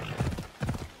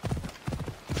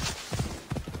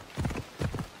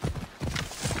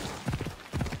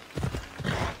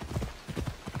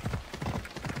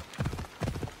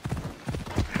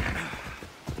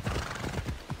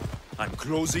 I'm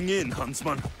closing in,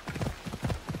 huntsman.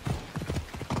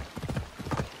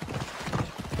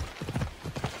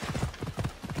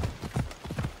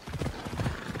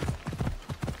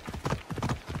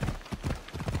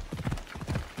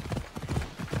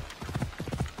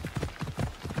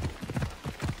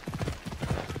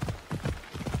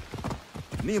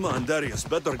 Nima and Darius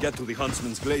better get to the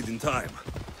huntsman's glade in time.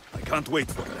 I can't wait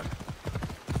for them.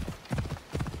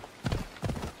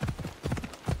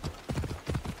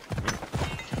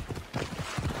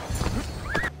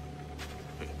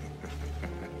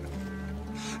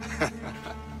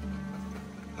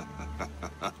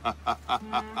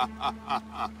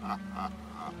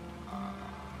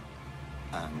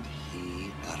 And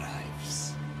he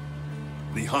arrives.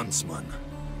 The huntsman.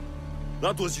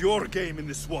 That was your game in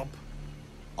the swamp.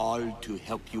 all to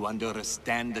help you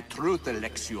understand the truth,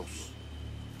 Alexios.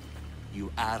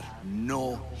 You are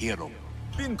no hero.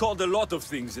 Been called a lot of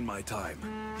things in my time.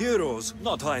 Heroes,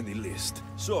 not high in the list.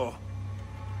 So,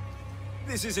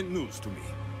 this isn't news to me.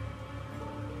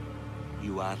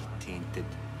 You are tainted.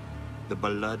 The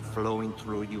blood flowing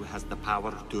through you has the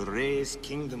power to raise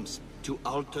kingdoms, to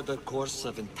alter the course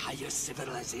of entire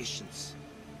civilizations.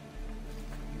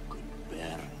 You could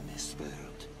burn this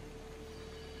world.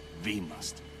 We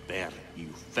must burn you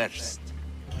first.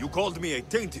 You called me a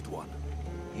tainted one.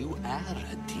 You are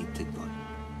a tainted one.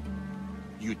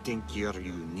 You think you're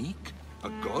unique? A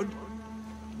god?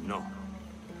 No.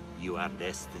 You are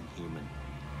less than human.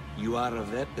 You are a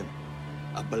weapon.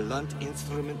 A blunt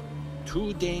instrument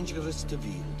too dangerous to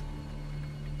wield.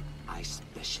 I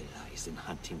specialize in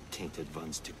hunting tainted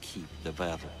ones to keep the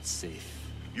world safe.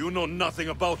 You know nothing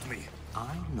about me.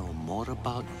 I know more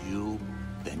about you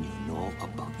than you know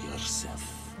about yourself.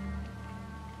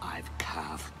 I've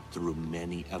carved through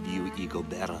many of you,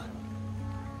 Ego-bearer.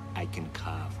 I can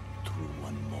carve through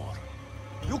one more.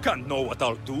 You can't know what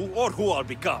I'll do or who I'll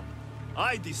become.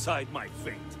 I decide my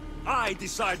fate. I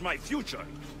decide my future.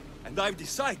 And I've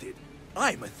decided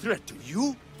I'm a threat to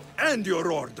you and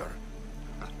your order.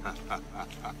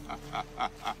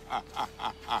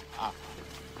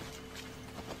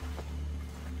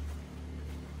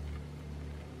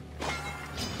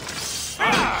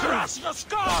 Crush your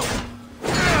skull!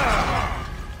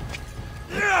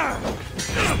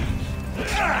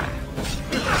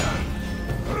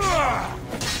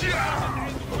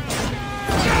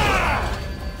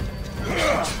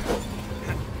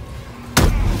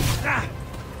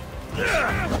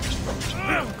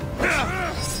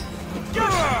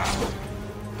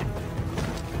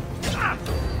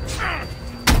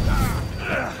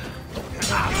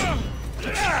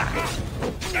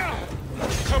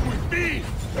 Come with me!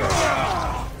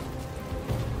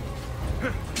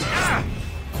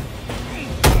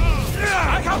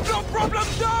 I have no problem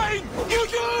dying! You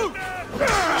do!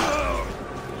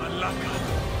 Malaka!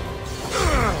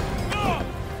 No!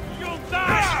 You'll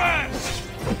die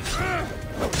first!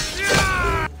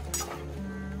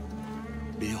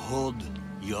 Behold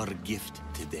your gift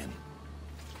to them.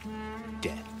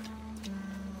 Death.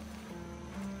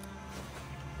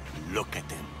 Look at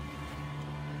them.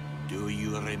 Do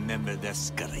you remember their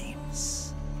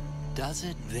screams? Does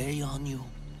it weigh on you?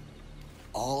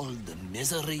 All the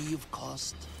misery you've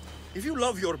caused? If you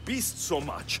love your beasts so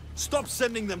much, stop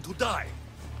sending them to die.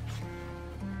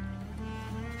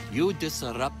 You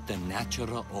disrupt the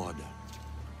natural order.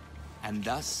 And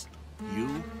thus,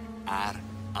 you are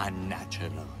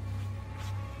unnatural.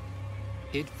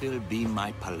 It will be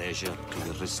my pleasure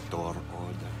to restore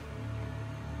order.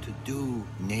 To do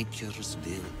nature's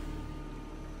will.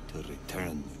 To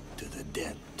return to the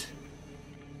dead.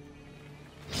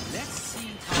 Let's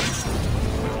see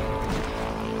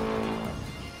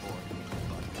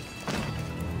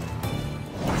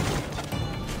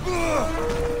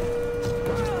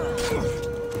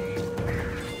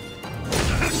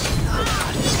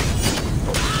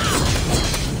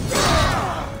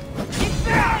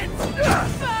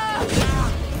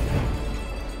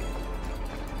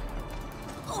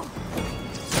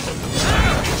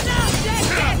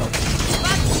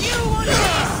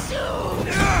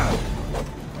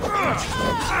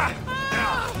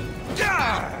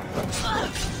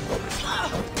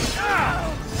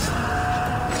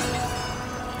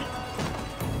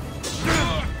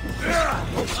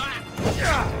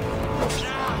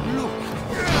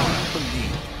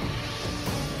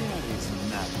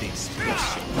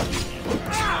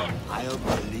I'll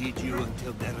bleed you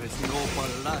until there is no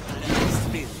blood left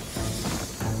spilled.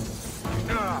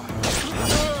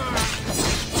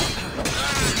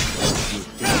 You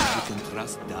think you can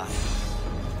trust dying?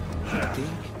 You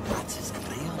think that's his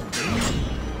real name?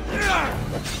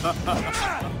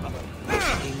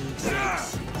 King's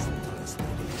existence.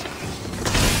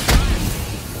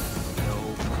 No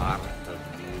part of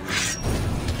you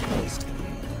is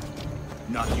clean.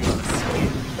 Not your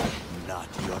skin, not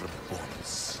your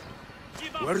bones.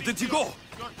 Where did he go?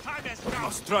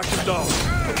 Must track him down.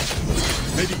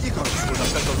 Maybe Icarus will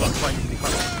have better luck finding the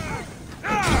hunter.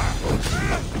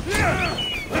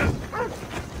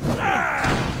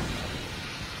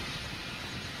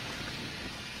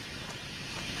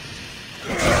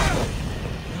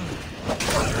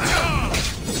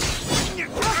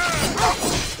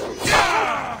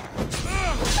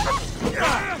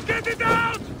 Get it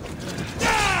out!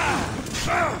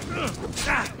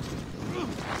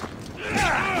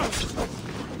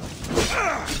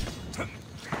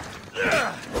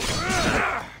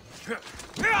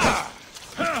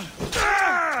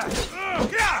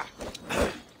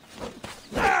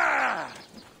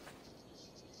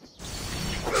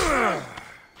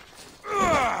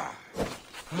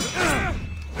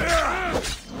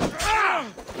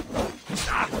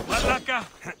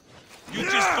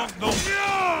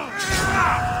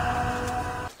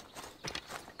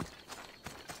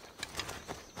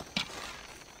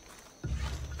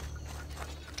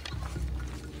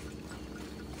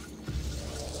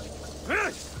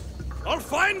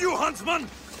 Behind you, huntsman!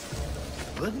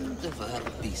 Wouldn't the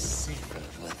world be safer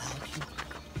without you?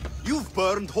 You've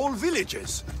burned whole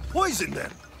villages. Poison them.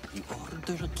 The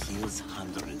Order kills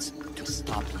hundreds to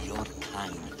stop your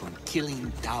kind from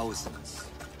killing thousands.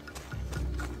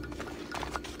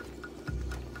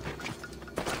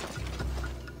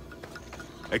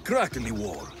 A crack in the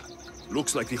wall.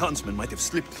 Looks like the huntsman might have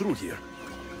slipped through here.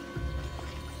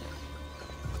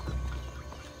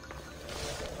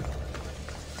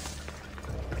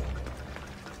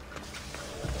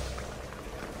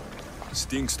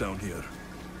 Stinks down here.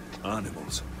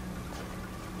 Animals.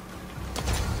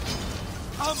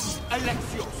 Come,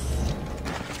 Alexios!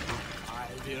 I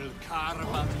will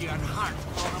carve out your heart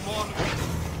for more.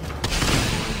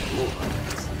 Who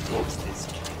takes this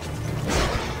cake?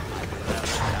 I will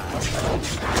have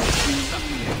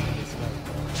something as well.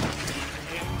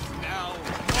 And now,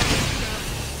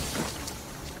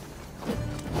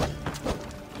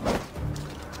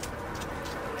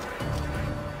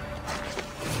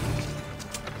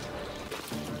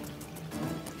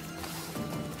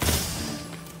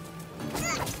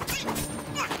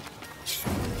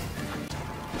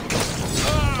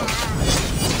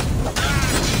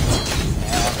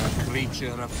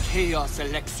 creature of chaos,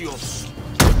 Alexios.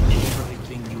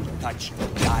 Everything you touch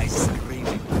dies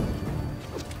screaming.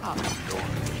 How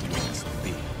long it must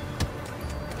be.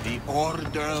 The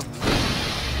Order of...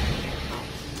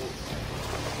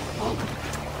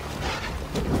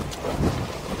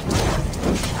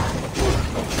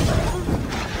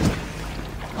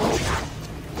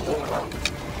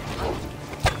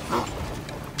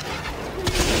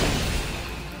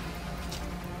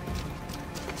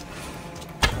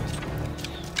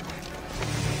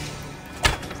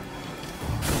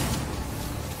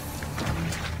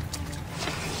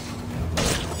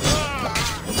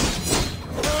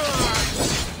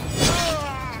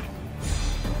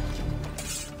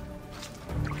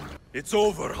 It's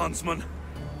over, huntsman.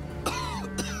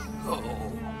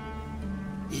 Oh,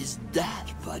 is that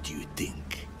what you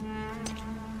think?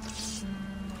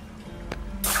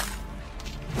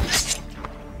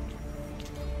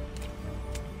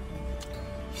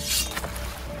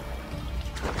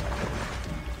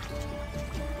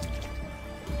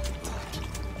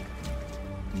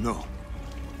 No.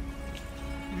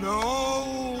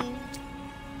 No!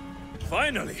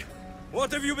 Finally!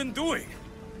 What have you been doing?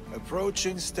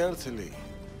 Approaching stealthily.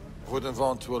 Wouldn't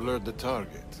want to alert the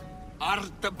target.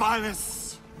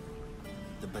 Artabanus!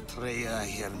 The betrayer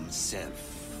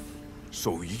himself.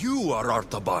 So you are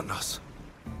Artabanas.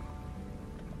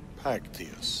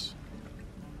 Pactius.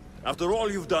 After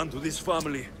all you've done to this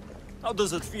family, how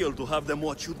does it feel to have them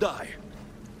watch you die?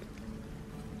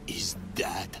 Is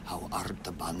that how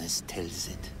Artabanus tells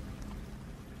it?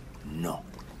 No.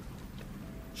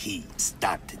 He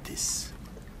started this.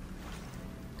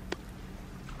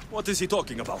 What is he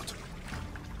talking about?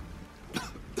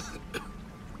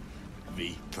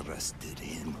 We trusted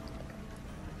him.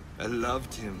 I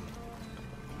loved him.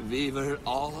 We were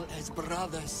all as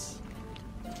brothers.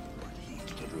 But he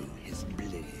drew his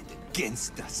blade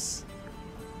against us.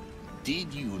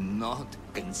 Did you not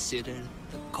consider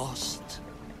the cost?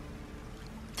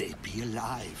 They'd be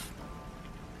alive.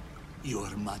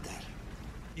 Your mother,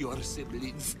 your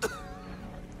siblings.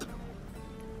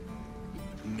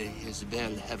 May as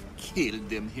well have killed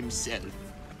them himself.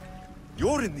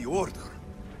 You're in the Order.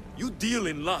 You deal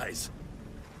in lies.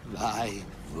 Why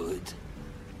would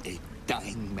a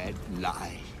dying man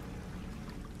lie?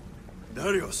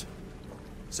 Darius,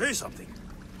 say something.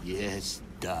 Yes,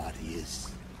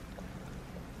 Darius.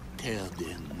 Tell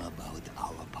them about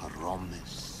our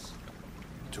promise.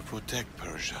 To protect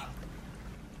Persia.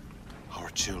 Our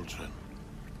children.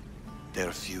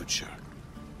 Their future.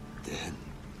 Then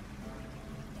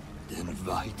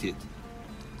why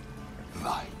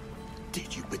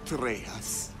did you betray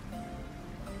us?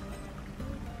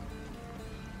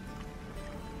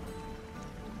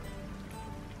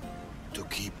 To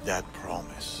keep that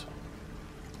promise.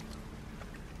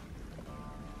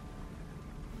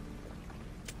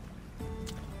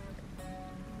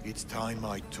 It's time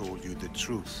I told you the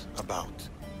truth about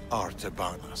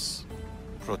Artabanas,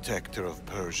 protector of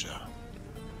Persia.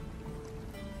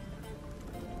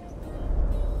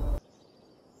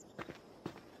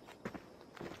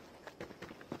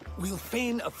 We'll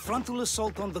feign a frontal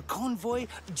assault on the convoy,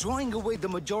 drawing away the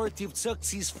majority of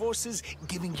Xerxes' forces,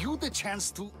 giving you the chance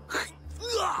to...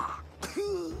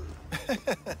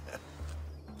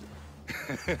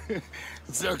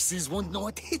 Xerxes won't know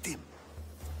what hit him.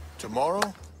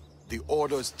 Tomorrow, the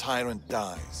Order's tyrant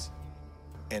dies,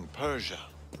 and Persia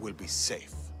will be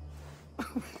safe.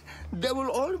 There will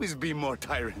always be more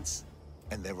tyrants.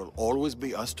 and there will always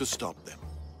be us to stop them.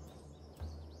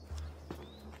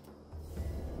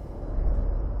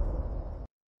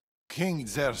 King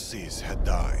Xerxes had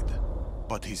died,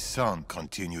 but his son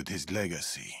continued his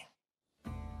legacy.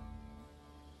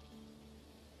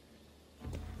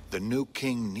 The new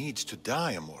king needs to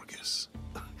die, Amorges.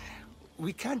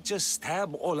 We can't just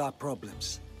stab all our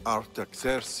problems.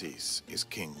 Artaxerxes is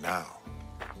king now.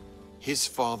 His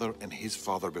father and his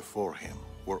father before him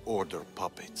were Order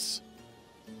puppets.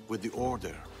 With the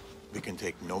Order, we can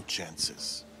take no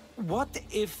chances. What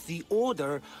if the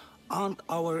Order aren't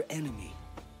our enemy?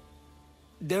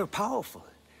 They're powerful.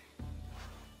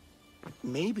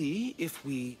 Maybe if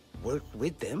we work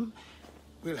with them,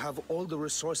 we'll have all the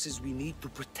resources we need to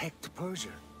protect Persia.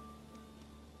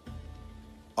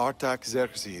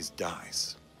 Artaxerxes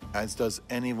dies, as does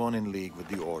anyone in league with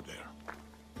the Order.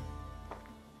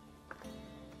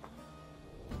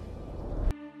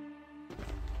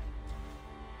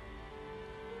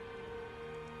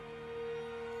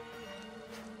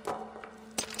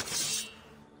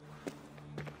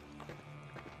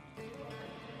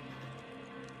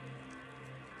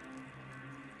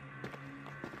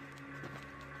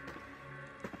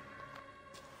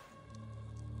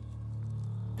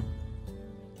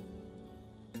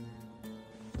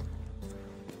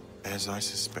 As I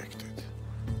suspected.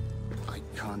 I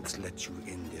can't let you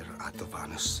in there,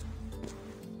 Atovanus.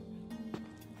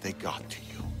 They got to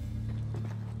you.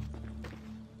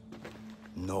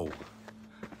 No.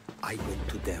 I went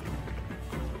to them.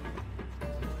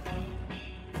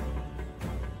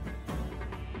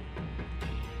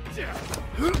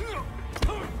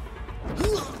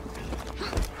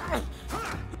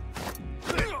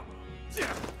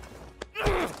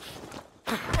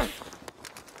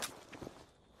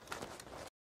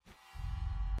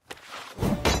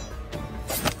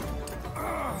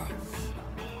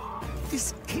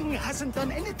 This king hasn't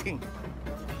done anything.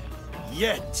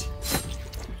 Yet.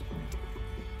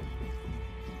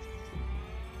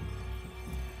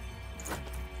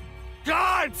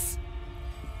 Guards!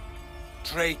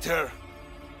 Traitor!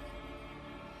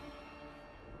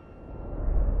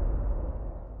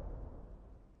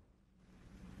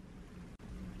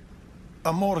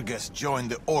 Amorges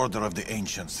joined the Order of the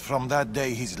Ancients. From that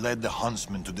day, he's led the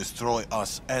Huntsmen to destroy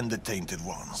us and the Tainted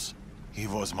Ones. He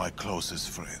was my closest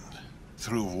friend.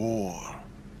 Through war.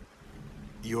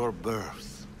 Your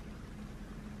birth.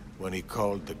 When he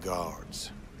called the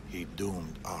guards, he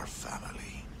doomed our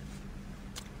family.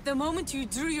 The moment you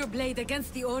drew your blade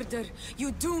against the Order,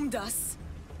 you doomed us.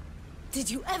 Did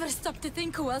you ever stop to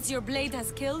think who else your blade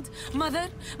has killed? Mother?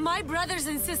 My brothers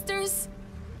and sisters?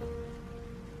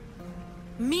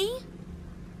 Me?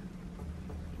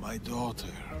 My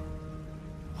daughter.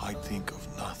 I think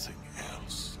of nothing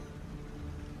else.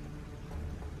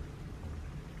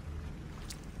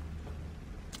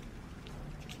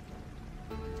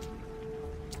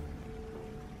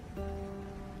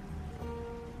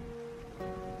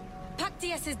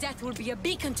 Pactius' death will be a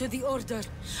beacon to the Order.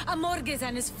 Amorges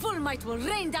and his full might will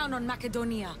rain down on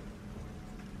Macedonia.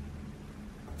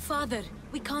 Father,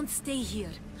 we can't stay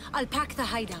here. I'll pack the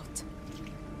hideout.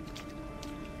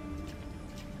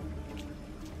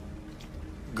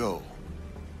 Go.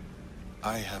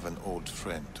 I have an old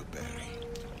friend to bury.